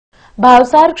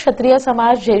भावसार क्षत्रिय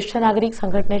समाज ज्येष्ठ नागरिक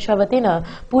संघटनेच्या वतीनं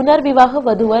पुनर्विवाह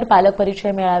वधूवर पालक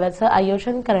परिचय मेळाव्याचं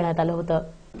आयोजन करण्यात आलं होतं।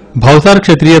 भावसार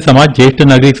क्षत्रिय समाज ज्येष्ठ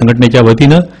नागरिक संघटनेच्या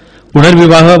वतीनं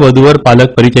पुनर्विवाह वधूवर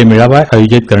पालक परिचय मेळावा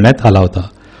आयोजित करण्यात आला होता।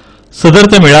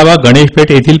 सदरचा मेळावा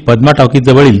गणेशपेठ येथील पद्मा टॉकीज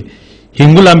जवळील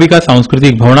हिंगुलांबिका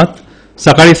सांस्कृतिक भवनात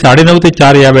सकाळी 9:30 ते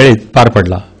 4 या वेळेत पार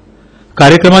पडला।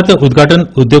 कार्यक्रमाचं उद्घाटन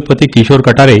उद्योगपती किशोर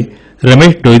कटारे,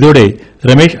 रमेश डोईदोडे,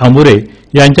 रमेश अंबुरे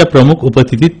यांच्या प्रमुख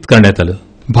उपस्थितीत करण्यात आलं।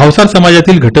 भावसार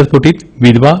समाजातील घटस्फोटित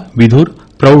विधवा, विधूर,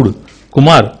 प्रौढ,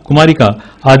 कुमार, कुमारिका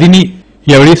आदींनी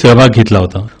यावेळी सहभाग घेतला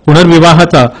होता।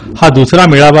 पुनर्विवाहाचा हा दुसरा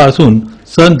मेळावा असून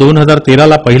सन 2013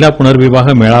 ला पहिला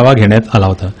पुनर्विवाह मेळावा घेण्यात आला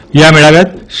होता। या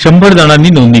मेळाव्यात 100 जणांनी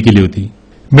नोंदणी केली होती।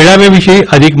 मेळाव्याविषयी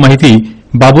अधिक माहिती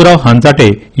बाबूराव हांचाटे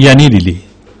यांनी दिली।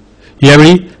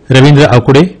 यावेळी रवींद्र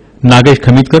आकुडे, नागेश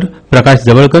खमितकर, प्रकाश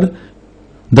जवळकर,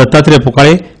 दत्तात्रय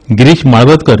पुकाळे, गिरीश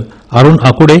माळवतकर, अरुण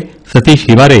आकुडे, सतीश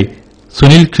हिवारे,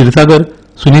 सुनील क्षीरसागर,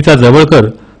 सुनीता जवळकर,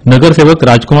 नगरसेवक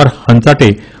राजकुमार हंचाटे,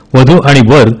 वधू आणि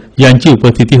वर यांची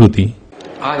उपस्थिती होती।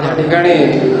 आज या ठिकाणी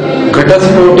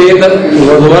घटस्फोटित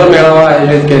वधूवर मेळावा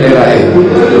आयोजित केलेला आहे।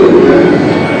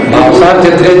 भावसार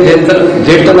क्षत्रिय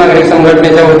ज्येष्ठ नागरिक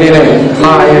संघटनेच्या वतीने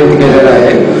हा आयोजित केलेला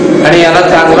आहे आणि याला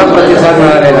चांगला प्रतिसाद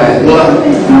मिळालेला आहे।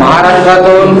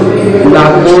 महाराष्ट्रातून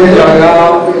नागपूर,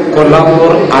 जळगाव,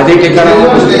 कोल्हापूर आदी ठिकाणाहून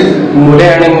मुले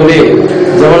आणि मुली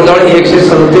जवळजवळ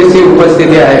 137 ची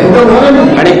उपस्थिती आहे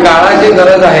आणि काळाची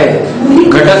गरज आहे।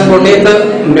 घटस्फोटित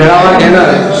मेळावा घेणं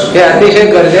हे अतिशय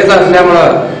गरजेचं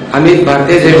असल्यामुळं आम्ही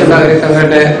भारतीय ज्येष्ठ नागरिक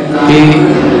संघटने ही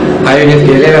आयोजित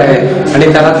केलेलं आहे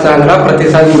आणि त्याला चांगला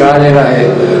प्रतिसाद मिळालेला आहे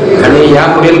आणि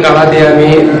यापुढील काळातही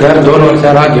आम्ही दर 2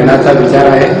 वर्षाला घेण्याचा विचार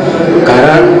आहे।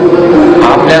 कारण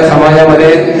आपल्या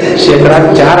समाजामध्ये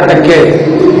क्षेत्रात 4%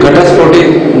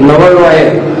 घटस्फोटित नवविवाह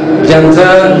आहेत,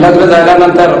 ज्यांचं लग्न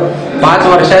झाल्यानंतर 5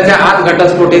 वर्षाच्या आत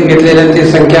घटस्फोटित घेतलेल्यांची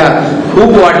संख्या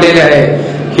खूप वाढलेली आहे।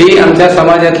 ही आमच्या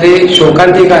समाजातली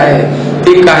शोकांतिका आहे,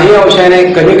 ती काही अंशाने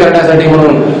कमी करण्यासाठी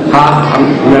म्हणून हा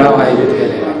मेळावा आयोजित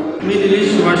केलेला आहे। मी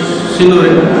दिलीश सुभाष शिंदोरे,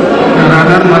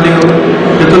 राहणार मालेगाव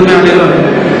येथून मी आलेलो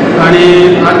आहे आणि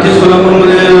आज जे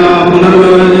सोलापूरमध्ये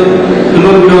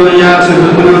पुनर्विवाह या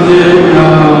संकल्पनेमध्ये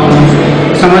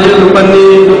समाजाच्या लोकांनी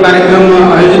जो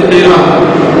कार्यक्रम आयोजित केला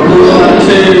तो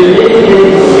अतिशय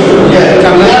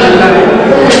चांगला झालेला आहे।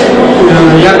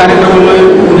 या कार्यक्रमामुळे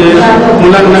म्हणजे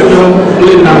मुलांना किंवा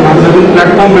मुलींना नवीन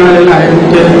प्लॅटफॉर्म मिळालेला आहे।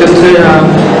 त्यांच्या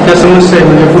त्या समस्या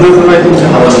म्हणजे पुनर्विवाह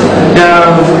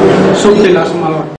त्या सोडतील असं